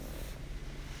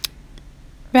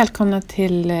Välkomna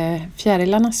till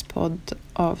Fjärilarnas podd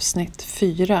avsnitt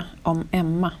 4 om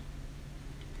Emma.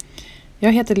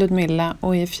 Jag heter Ludmilla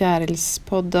och i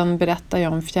Fjärilspodden berättar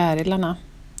jag om fjärilarna,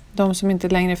 de som inte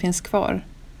längre finns kvar.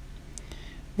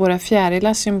 Våra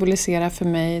fjärilar symboliserar för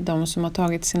mig de som har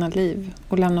tagit sina liv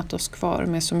och lämnat oss kvar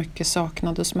med så mycket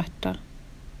saknad och smärta.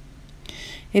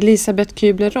 Elisabeth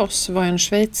Kübler-Ross var en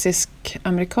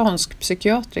schweizisk-amerikansk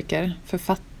psykiatriker,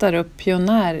 författare och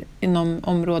pionjär inom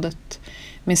området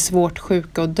med svårt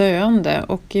sjuka och döende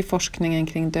och i forskningen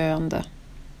kring döende.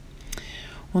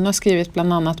 Hon har skrivit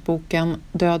bland annat boken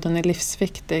Döden är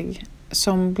livsviktig,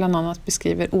 som bland annat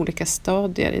beskriver olika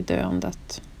stadier i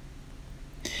döendet.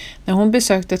 När hon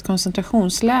besökte ett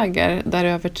koncentrationsläger där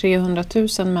över 300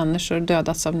 000 människor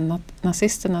dödats av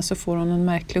nazisterna så får hon en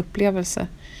märklig upplevelse.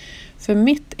 För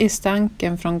mitt i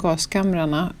stanken från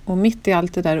gaskamrarna och mitt i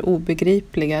allt det där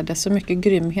obegripliga där så mycket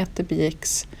grymheter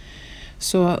begicks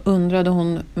så undrade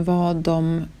hon vad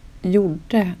de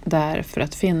gjorde där för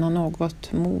att finna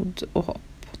något mod och hopp.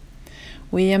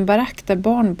 Och i en barack där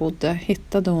barn bodde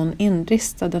hittade hon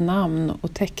inristade namn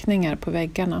och teckningar på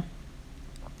väggarna.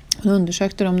 Hon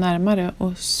undersökte dem närmare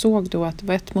och såg då att det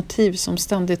var ett motiv som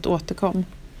ständigt återkom.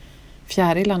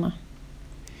 Fjärilarna.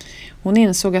 Hon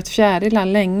insåg att fjärilar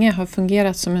länge har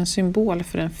fungerat som en symbol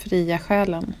för den fria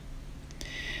själen.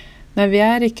 När vi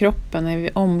är i kroppen är vi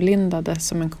omlindade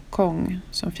som en kokong,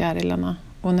 som fjärilarna.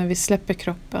 Och när vi släpper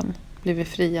kroppen blir vi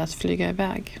fria att flyga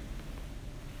iväg.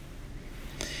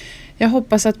 Jag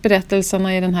hoppas att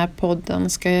berättelserna i den här podden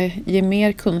ska ge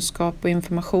mer kunskap och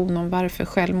information om varför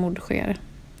självmord sker.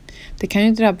 Det kan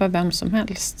ju drabba vem som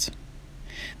helst.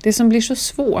 Det som blir så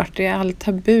svårt är all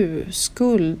tabu,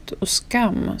 skuld och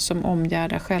skam som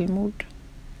omgärdar självmord.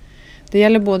 Det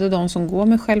gäller både de som går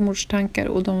med självmordstankar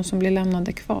och de som blir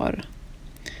lämnade kvar.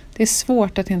 Det är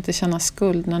svårt att inte känna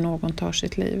skuld när någon tar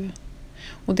sitt liv.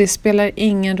 Och det spelar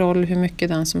ingen roll hur mycket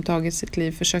den som tagit sitt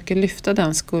liv försöker lyfta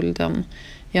den skulden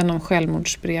genom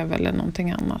självmordsbrev eller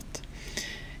någonting annat.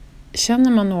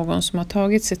 Känner man någon som har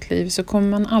tagit sitt liv så kommer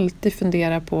man alltid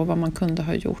fundera på vad man kunde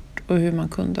ha gjort och hur man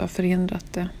kunde ha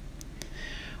förhindrat det.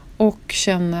 Och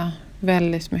känna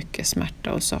väldigt mycket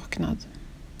smärta och saknad.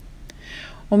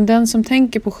 Om den som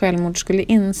tänker på självmord skulle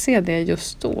inse det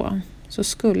just då så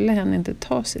skulle hen inte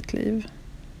ta sitt liv.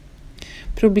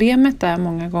 Problemet är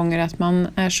många gånger att man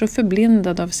är så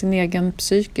förblindad av sin egen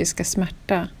psykiska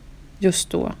smärta just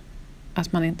då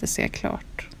att man inte ser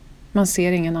klart. Man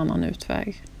ser ingen annan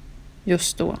utväg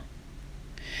just då.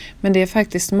 Men det är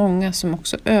faktiskt många som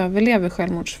också överlever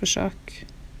självmordsförsök.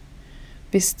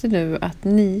 Visste du att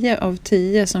 9 av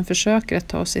 10 som försöker att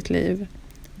ta sitt liv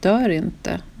dör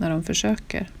inte när de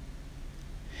försöker?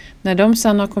 När de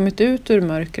sedan har kommit ut ur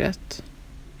mörkret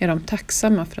är de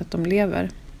tacksamma för att de lever.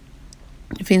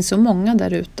 Det finns så många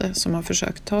där ute som har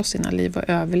försökt ta sina liv och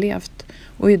överlevt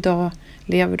och idag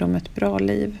lever de ett bra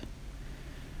liv.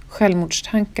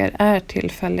 Självmordstankar är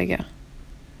tillfälliga.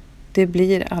 Det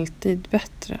blir alltid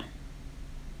bättre.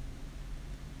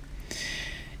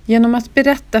 Genom att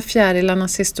berätta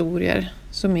fjärilarnas historier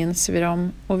så minns vi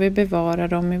dem och vi bevarar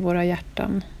dem i våra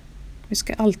hjärtan. Vi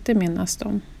ska alltid minnas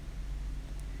dem.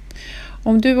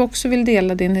 Om du också vill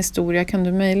dela din historia kan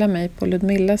du mejla mig på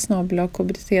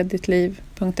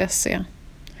ludmilla@kbtdittliv.se.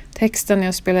 Texten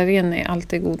jag spelar in är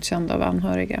alltid godkänd av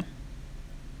anhöriga.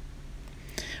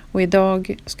 Och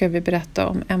idag ska vi berätta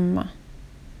om Emma.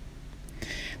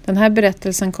 Den här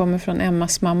berättelsen kommer från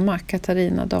Emmas mamma,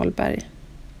 Katarina Dahlberg.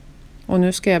 Och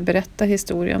nu ska jag berätta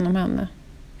historien om henne,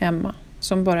 Emma,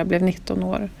 som bara blev 19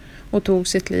 år och tog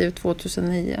sitt liv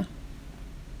 2009.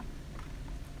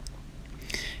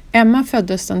 Emma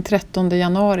föddes den 13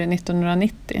 januari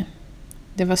 1990.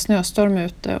 Det var snöstorm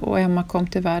ute och Emma kom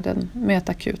till världen med ett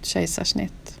akut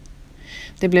kejsarsnitt.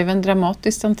 Det blev en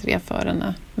dramatisk entré för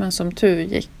henne, men som tur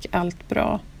gick allt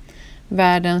bra.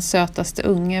 Världens sötaste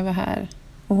unge var här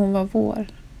och hon var vår.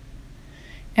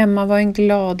 Emma var en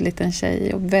glad liten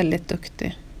tjej och väldigt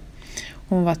duktig.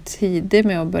 Hon var tidig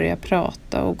med att börja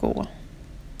prata och gå.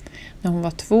 När hon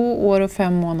var 2 år och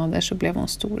 5 månader så blev hon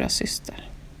stora syster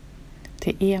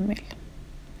till Emil.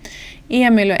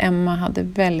 Emil och Emma hade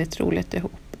väldigt roligt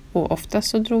ihop och ofta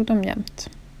så drog de jämt.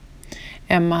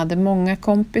 Emma hade många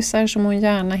kompisar som hon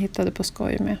gärna hittade på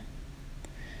skoj med.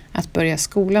 Att börja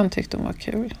skolan tyckte hon var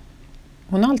kul.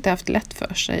 Hon har alltid haft lätt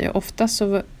för sig och ofta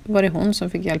så var det hon som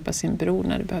fick hjälpa sin bror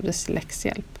när det behövdes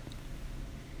läxhjälp.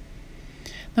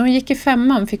 När hon gick i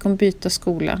 5:an fick hon byta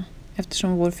skola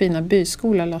eftersom vår fina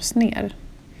byskola lades ner.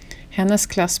 Hennes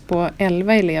klass på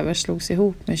 11 elever slogs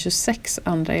ihop med 26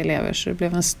 andra elever så det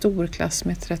blev en stor klass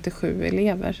med 37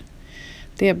 elever.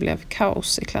 Det blev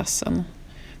kaos i klassen.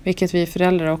 vilket vi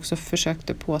föräldrar också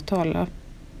försökte påtala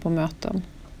på möten.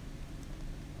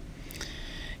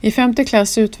 I 5:e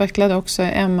klass utvecklade också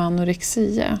Emma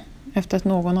anorexia efter att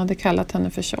någon hade kallat henne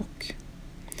för tjock.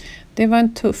 Det var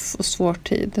en tuff och svår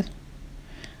tid.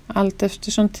 Allt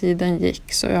eftersom tiden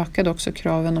gick så ökade också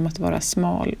kraven om att vara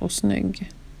smal och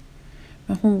snygg.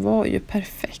 Men hon var ju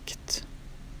perfekt.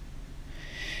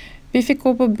 Vi fick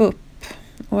gå på BUP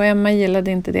och Emma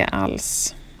gillade inte det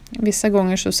alls. Vissa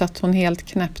gånger så satt hon helt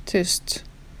knäpptyst.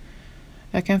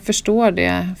 Jag kan förstå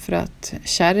det för att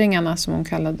kärringarna som hon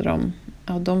kallade dem,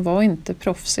 ja, de var inte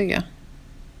proffsiga.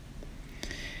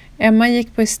 Emma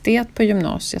gick på estet på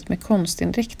gymnasiet med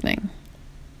konstinriktning.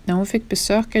 När hon fick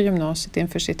besöka gymnasiet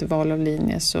inför sitt val av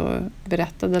linje så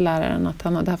berättade läraren att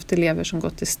han hade haft elever som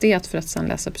gått estet för att sedan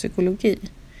läsa psykologi.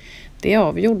 Det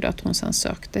avgjorde att hon sedan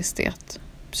sökte estet.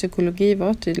 Psykologi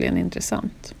var tydligen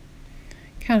intressant.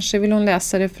 Kanske vill hon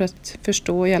läsa det för att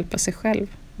förstå och hjälpa sig själv,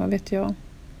 vad vet jag.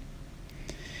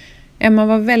 Emma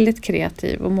var väldigt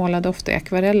kreativ och målade ofta i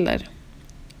akvareller.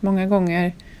 Många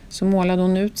gånger så målade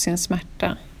hon ut sin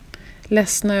smärta.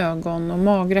 Ledsna ögon och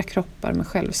magra kroppar med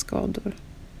självskador.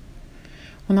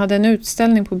 Hon hade en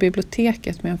utställning på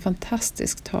biblioteket med en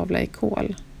fantastisk tavla i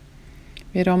kol.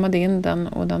 Vi ramade in den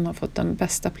och den har fått den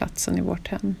bästa platsen i vårt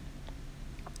hem.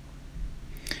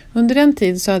 Under en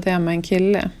tid så hade Emma en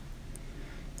kille.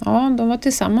 Ja, de var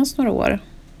tillsammans några år.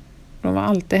 De var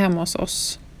alltid hemma hos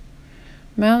oss.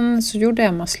 Men så gjorde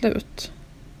Emma slut.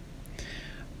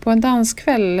 På en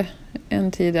danskväll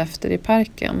en tid efter i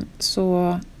parken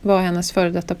så var hennes före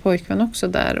detta pojkvän också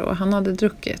där och han hade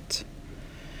druckit.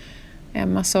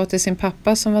 Emma sa till sin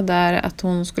pappa som var där att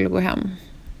hon skulle gå hem.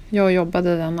 Jag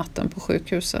jobbade den natten på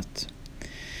sjukhuset.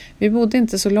 Vi bodde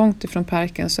inte så långt ifrån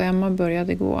parken så Emma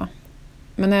började gå.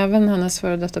 Men även hennes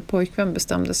före detta pojkvän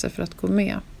bestämde sig för att gå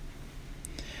med.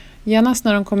 Genast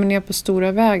när de kommer ner på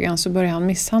stora vägen så började han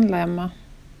misshandla Emma.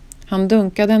 Han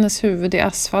dunkade hennes huvud i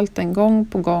asfalten gång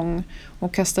på gång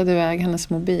och kastade iväg hennes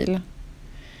mobil.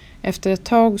 Efter ett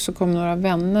tag så kom några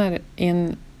vänner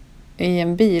in i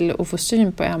en bil och får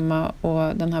syn på Emma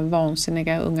och den här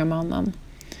vansinniga unga mannen.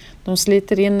 De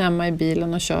sliter in Emma i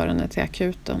bilen och kör henne till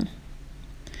akuten.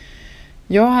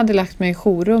 Jag hade lagt mig i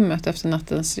jourrummet efter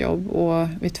nattens jobb och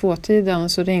vid 2-tiden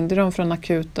så ringde de från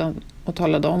akuten och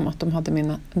talade om att de hade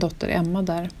min dotter Emma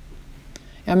där.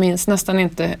 Jag minns nästan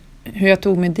inte hur jag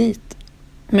tog mig dit,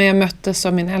 men jag möttes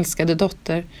av min älskade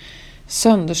dotter,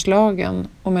 sönderslagen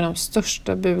och med de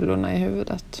största bulorna i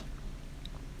huvudet.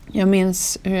 Jag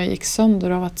minns hur jag gick sönder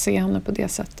av att se henne på det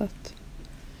sättet.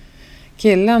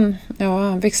 Killen, ja,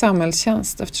 han fick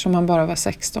samhällstjänst eftersom han bara var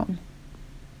 16.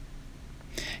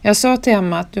 Jag sa till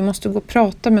Emma att du måste gå och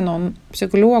prata med någon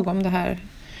psykolog om det här.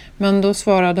 Men då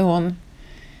svarade hon,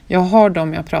 jag har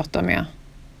dem jag pratar med.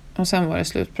 Och sen var det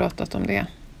slutpratat om det.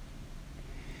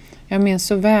 Jag minns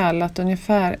så väl att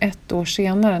ungefär 1 år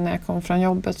senare när jag kom från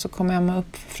jobbet så kom Emma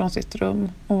upp från sitt rum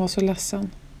och var så ledsen.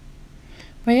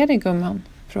 Vad är det, gumman?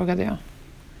 Frågade jag.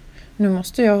 Nu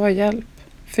måste jag ha hjälp,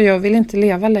 för jag vill inte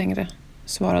leva längre,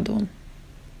 svarade hon.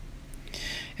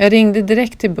 Jag ringde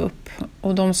direkt till BUP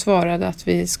och de svarade att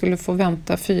vi skulle få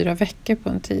vänta 4 veckor på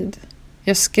en tid.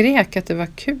 Jag skrek att det var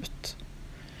akut.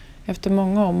 Efter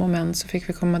många om och men så fick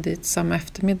vi komma dit samma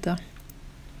eftermiddag.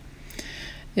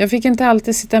 Jag fick inte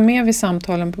alltid sitta med vid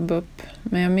samtalen på BUP,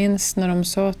 men jag minns när de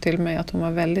sa till mig att hon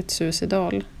var väldigt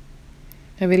suicidal.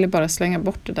 Jag ville bara slänga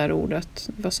bort det där ordet,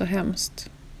 det var så hemskt.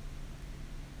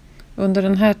 Under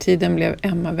den här tiden blev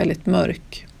Emma väldigt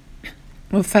mörk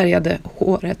och färgade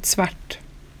håret svart.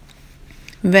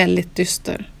 Väldigt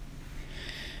dyster.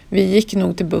 Vi gick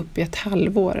nog till BUP i ett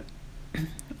halvår.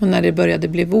 Och när det började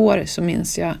bli vår så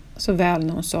minns jag så väl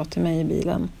när hon sa till mig i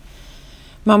bilen: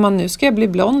 mamma, nu ska jag bli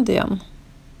blond igen.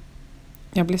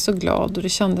 Jag blev så glad och det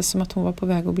kändes som att hon var på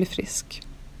väg att bli frisk.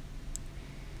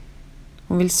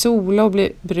 Hon vill sola och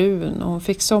bli brun och hon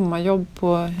fick sommarjobb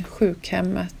på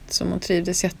sjukhemmet som hon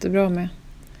trivdes jättebra med.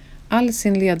 All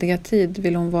sin lediga tid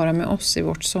ville hon vara med oss i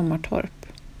vårt sommartorp.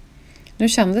 Nu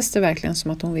kändes det verkligen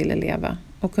som att hon ville leva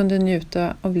och kunde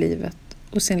njuta av livet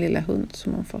och sin lilla hund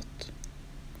som hon fått.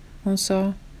 Hon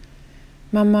sa: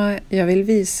 mamma, jag vill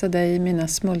visa dig mina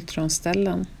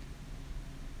smultronställen.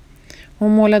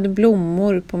 Hon målade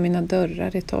blommor på mina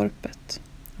dörrar i torpet.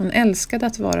 Hon älskade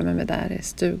att vara med mig där i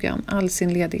stugan all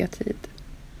sin lediga tid.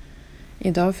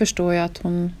 Idag förstår jag att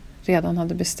hon redan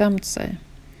hade bestämt sig,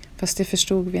 fast det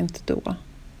förstod vi inte då.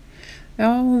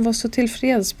 Ja, hon var så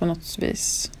tillfreds på något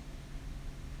vis.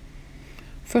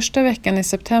 Första veckan i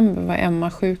september var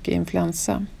Emma sjuk i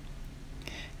influensa.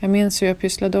 Jag minns hur jag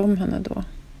pysslade om henne då.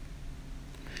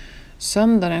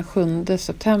 Söndag den 7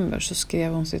 september så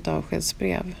skrev hon sitt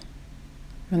avskedsbrev.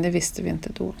 Men det visste vi inte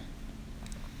då.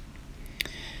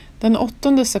 Den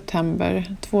 8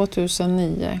 september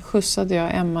 2009 skjutsade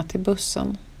jag Emma till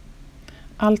bussen.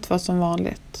 Allt var som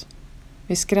vanligt.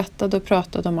 Vi skrattade och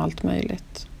pratade om allt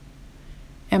möjligt.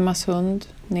 Emmas hund,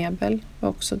 Nebel, var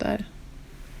också där.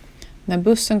 När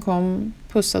bussen kom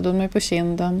pussade hon mig på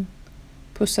kinden,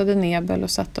 pussade Nebel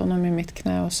och satte honom i mitt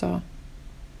knä och sa: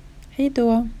 hej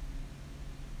då.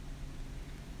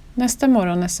 Nästa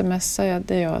morgon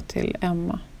smsade jag till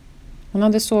Emma. Hon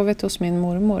hade sovit hos min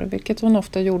mormor, vilket hon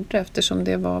ofta gjorde eftersom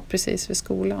det var precis vid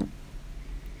skolan.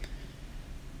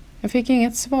 Jag fick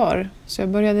inget svar, så jag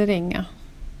började ringa.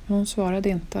 Hon svarade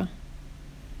inte.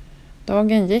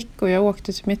 Dagen gick och jag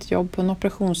åkte till mitt jobb på en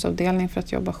operationsavdelning för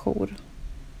att jobba jour.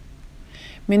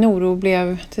 Min oro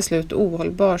blev till slut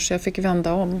ohållbar så jag fick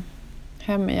vända om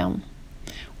hem igen.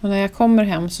 Och när jag kommer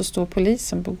hem så står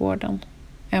polisen på gården.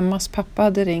 Emmas pappa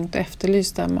hade ringt och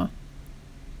efterlyst Emma.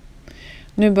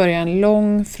 Nu börjar en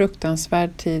lång,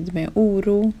 fruktansvärd tid med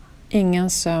oro, ingen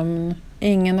sömn,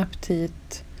 ingen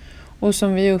aptit och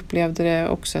som vi upplevde det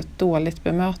också ett dåligt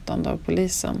bemötande av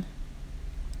polisen.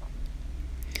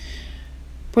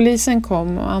 Polisen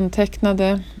kom och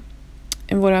antecknade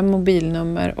våra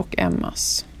mobilnummer och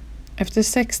Emmas. Efter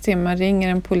 6 timmar ringer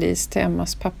en polis till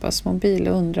Emmas pappas mobil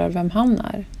och undrar vem han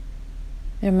är.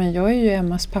 Ja, men jag är ju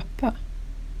Emmas pappa.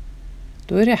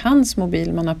 Då är det hans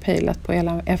mobil man har pejlat på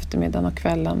hela eftermiddagen och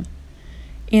kvällen.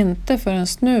 Inte förrän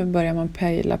nu börjar man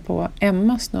pejla på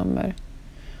Emmas nummer.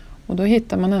 Och då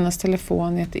hittar man hennes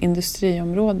telefon i ett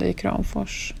industriområde i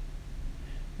Kramfors.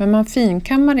 Men man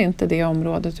finkammar inte det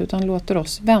området utan låter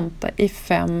oss vänta i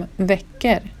 5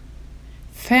 veckor.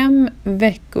 5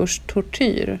 veckors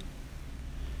tortyr.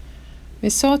 Vi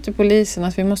sa till polisen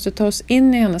att vi måste ta oss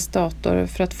in i hennes dator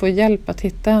för att få hjälp att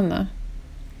hitta henne.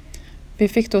 Vi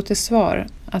fick då till svar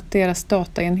att deras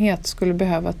dataenhet skulle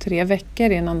behöva 3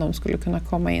 veckor innan de skulle kunna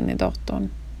komma in i datorn.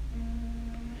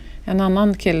 En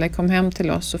annan kille kom hem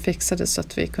till oss och fixade så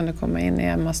att vi kunde komma in i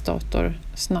Emmas dator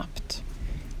snabbt.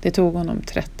 Det tog honom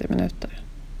 30 minuter.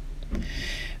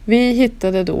 Vi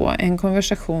hittade då en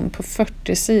konversation på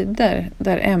 40 sidor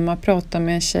där Emma pratar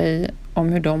med en tjej om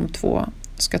hur de 2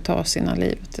 ska ta sina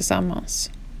liv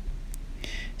tillsammans.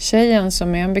 Tjejen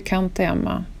som är en bekant till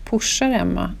Emma pushar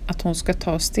Emma att hon ska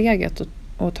ta steget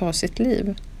och ta sitt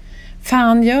liv.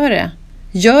 Fan, gör det!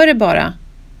 Gör det bara!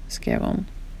 Skrev hon.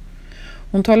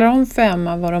 Hon talar om för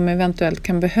Emma vad de eventuellt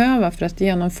kan behöva för att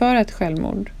genomföra ett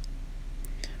självmord.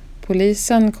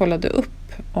 Polisen kollade upp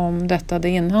om detta hade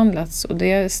inhandlats och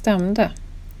det stämde.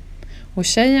 Och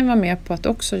tjejen var med på att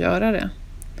också göra det.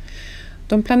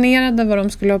 De planerade vad de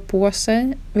skulle ha på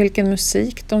sig, vilken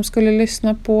musik de skulle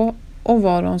lyssna på och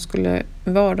var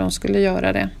de skulle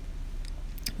göra det.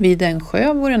 Vid en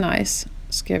sjö vore nice,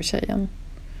 skrev tjejen.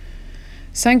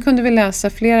 Sen kunde vi läsa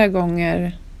flera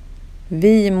gånger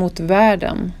Vi mot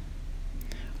världen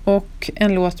och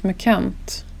en låt med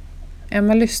Kent.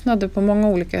 Emma lyssnade på många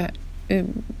olika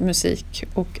musik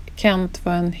och Kent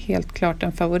var helt klart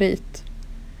en favorit.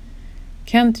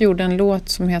 Kent gjorde en låt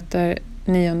som heter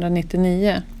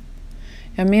 999.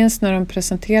 Jag minns när de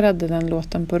presenterade den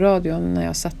låten på radion när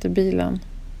jag satt i bilen.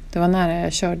 Det var nära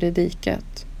jag körde i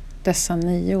diket. Dessa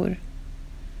 9.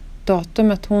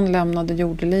 Datumet hon lämnade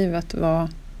jordelivet var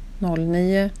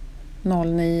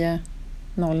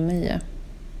 09/09/09.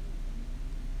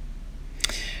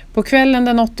 På kvällen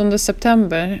den 8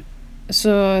 september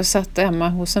så satt Emma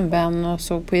hos en vän och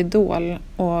såg på Idol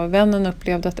och vännen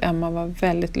upplevde att Emma var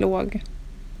väldigt låg.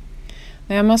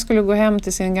 När Emma skulle gå hem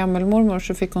till sin gammelmormor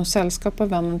så fick hon sällskap av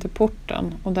vännen till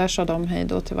porten och där sa de hej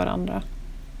då till varandra.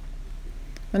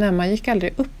 Men Emma gick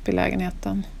aldrig upp i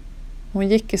lägenheten. Hon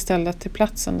gick istället till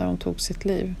platsen där hon tog sitt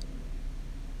liv.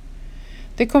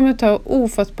 Det kommer ta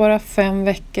ofattbara 5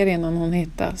 veckor innan hon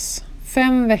hittas.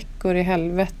 5 veckor i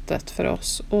helvetet för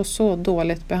oss och så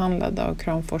dåligt behandlade av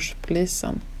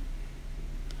Kramforspolisen.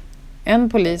 En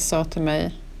polis sa till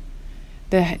mig: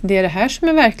 det är det här som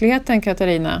är verkligheten,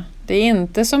 Katarina. Det är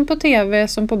inte som på tv,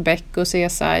 som på Beck och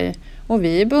CSI och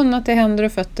vi är bundna till händer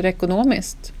och fötter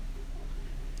ekonomiskt.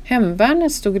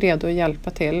 Hemvärnet stod redo att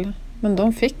hjälpa till, men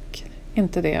de fick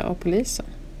inte det av polisen.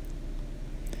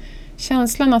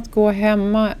 Känslan att gå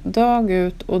hemma dag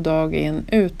ut och dag in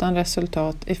utan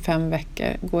resultat i 5 veckor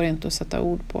går inte att sätta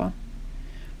ord på.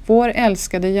 Vår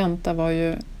älskade jänta var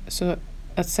ju så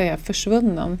att säga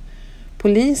försvunnen.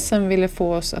 Polisen ville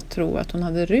få oss att tro att hon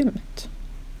hade rymt.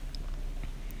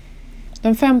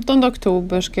 Den 15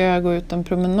 oktober ska jag gå ut en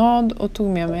promenad och tog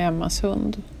med mig Emmas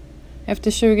hund.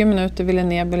 Efter 20 minuter ville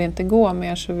Nebel inte gå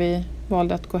mer så vi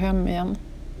valde att gå hem igen.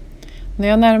 När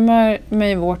jag närmar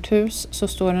mig vårt hus så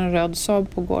står en röd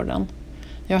Saab på gården.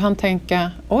 Jag hann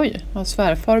tänka, oj, har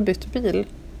svärfar bytt bil?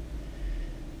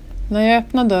 När jag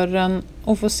öppnade dörren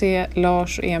och får se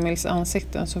Lars och Emils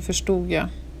ansikten så förstod jag.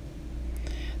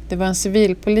 Det var en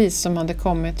civilpolis som hade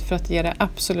kommit för att ge det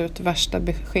absolut värsta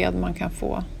besked man kan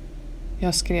få.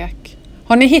 Jag skrek,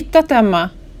 har ni hittat Emma?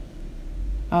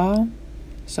 Ja,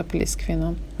 sa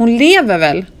poliskvinnan. Hon lever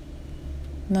väl?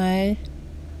 Nej,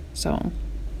 sa hon.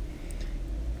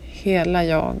 Hela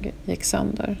jag gick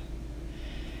sönder.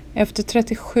 Efter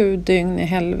 37 dygn i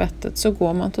helvetet så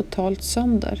går man totalt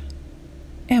sönder.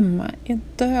 Emma är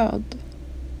död.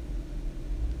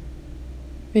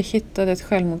 Vi hittade ett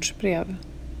självmordsbrev.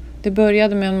 Det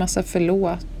började med en massa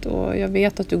förlåt och jag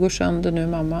vet att du går sönder nu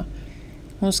mamma.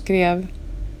 Hon skrev,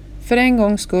 för en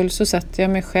gångs skull så sätter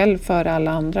jag mig själv före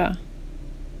alla andra.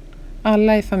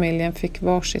 Alla i familjen fick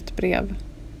varsitt brev.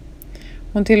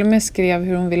 Hon till och med skrev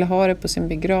hur hon ville ha det på sin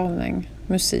begravning,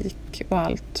 musik och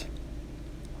allt.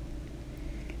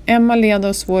 Emma led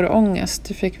av svår ångest,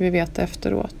 det fick vi veta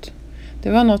efteråt. Det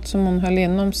var något som hon höll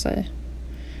inom sig.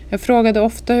 Jag frågade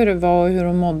ofta hur det var och hur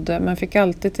hon mådde, men fick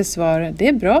alltid till svar, det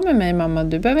är bra med mig mamma,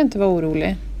 du behöver inte vara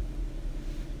orolig.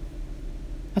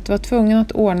 Att vara tvungen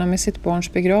att ordna med sitt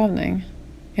barns begravning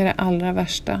är det allra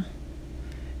värsta.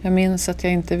 Jag minns att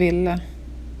jag inte ville.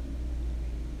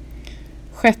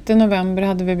 6 november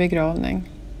hade vi begravning.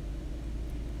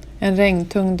 En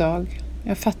regntung dag.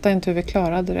 Jag fattade inte hur vi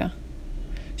klarade det.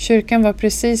 Kyrkan var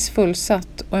precis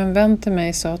fullsatt och en vän till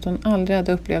mig sa att hon aldrig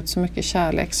hade upplevt så mycket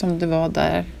kärlek som det var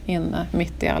där inne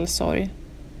mitt i all sorg.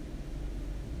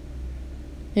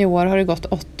 I år har det gått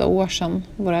 8 år sedan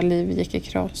våra liv gick i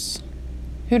kras.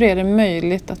 Hur är det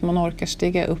möjligt att man orkar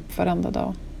stiga upp varenda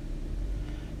dag?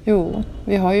 Jo,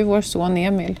 vi har ju vår son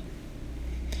Emil.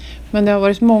 Men det har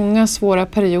varit många svåra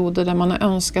perioder där man har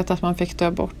önskat att man fick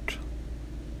dö bort.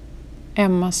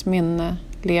 Emmas minne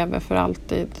lever för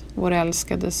alltid, vår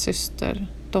älskade syster,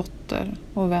 dotter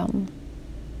och vän.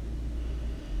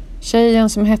 Tjejen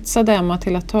som hetsade Emma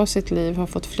till att ta sitt liv har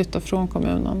fått flytta från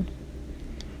kommunen.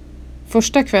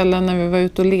 Första kvällen när vi var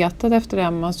ute och letade efter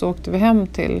Emma så åkte vi hem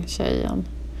till tjejen.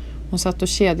 Hon satt och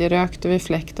kedjerökte vid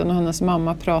fläkten och hennes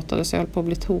mamma pratade så jag höll på att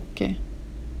bli tokig.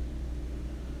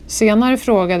 Senare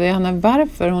frågade jag henne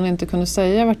varför hon inte kunde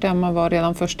säga vart Emma var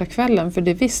redan första kvällen, för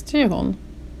det visste ju hon.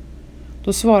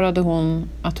 Då svarade hon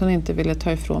att hon inte ville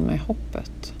ta ifrån mig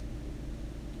hoppet.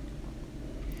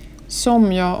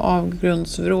 Som jag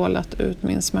avgrundsvrålat ut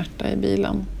min smärta i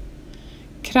bilen.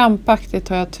 Krampaktigt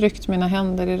har jag tryckt mina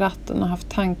händer i ratten och haft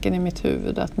tanken i mitt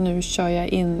huvud att nu kör jag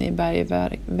in i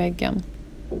bergväggen.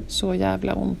 Så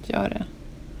jävla ont gör det.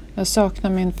 Jag saknar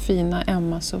min fina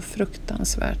Emma så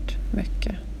fruktansvärt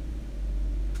mycket.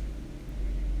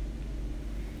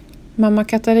 Mamma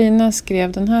Katarina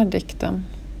skrev den här dikten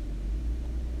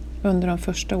under de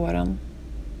första åren.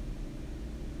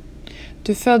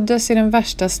 Du föddes i den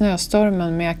värsta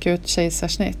snöstormen med akut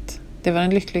kejsarsnitt. Det var den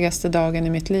lyckligaste dagen i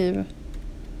mitt liv.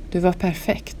 Du var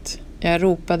perfekt. Jag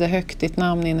ropade högt ditt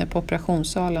namn inne på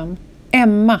operationssalen.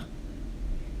 Emma!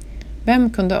 Vem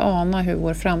kunde ana hur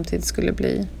vår framtid skulle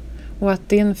bli? Och att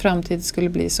din framtid skulle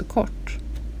bli så kort?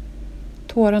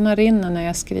 Tårarna rinner när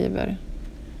jag skriver.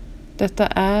 Detta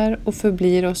är och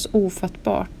förblir oss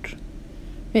ofattbart.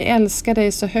 Vi älskar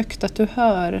dig så högt att du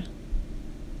hör.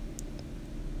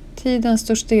 Tiden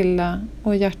står stilla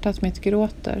och hjärtat mitt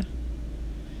gråter.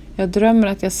 Jag drömmer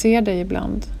att jag ser dig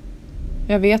ibland.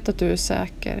 Jag vet att du är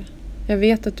säker. Jag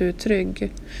vet att du är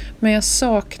trygg. Men jag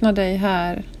saknar dig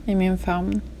här i min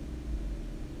famn.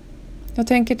 Jag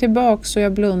tänker tillbaks och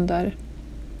jag blundar.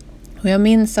 Och jag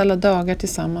minns alla dagar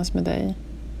tillsammans med dig.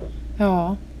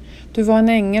 Ja, du var en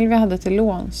ängel vi hade till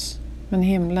låns. Men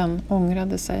himlen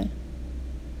ångrade sig.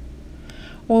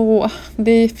 Och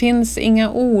det finns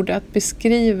inga ord att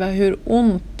beskriva hur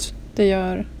ont det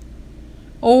gör.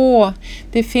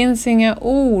 Det finns inga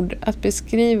ord att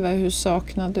beskriva hur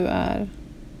saknad du är.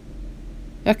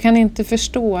 Jag kan inte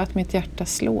förstå att mitt hjärta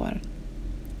slår.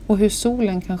 Och hur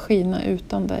solen kan skina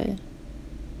utan dig.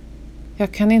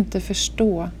 Jag kan inte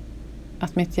förstå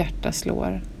att mitt hjärta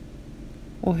slår.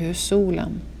 Och hur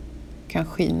solen kan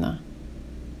skina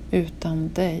utan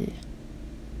dig.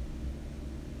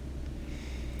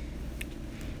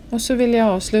 Och så vill jag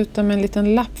avsluta med en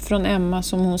liten lapp från Emma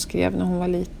som hon skrev när hon var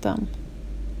liten.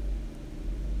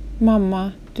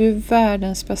 Mamma, du är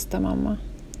världens bästa mamma.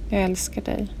 Jag älskar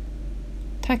dig.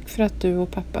 Tack för att du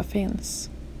och pappa finns.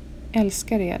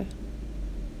 Älskar er.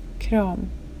 Kram,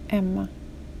 Emma.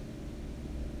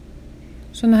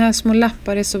 Sådana här små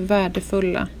lappar är så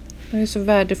värdefulla. Det är så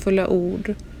värdefulla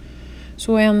ord.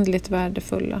 Så oändligt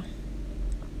värdefulla.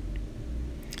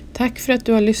 Tack för att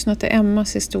du har lyssnat till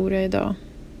Emmas historia idag.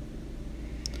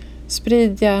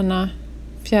 Sprid gärna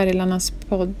Fjärilarnas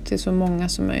podd till så många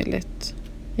som möjligt.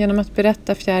 Genom att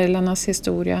berätta fjärilarnas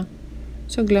historia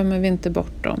så glömmer vi inte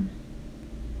bort dem.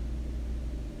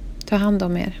 Ta hand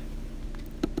om er.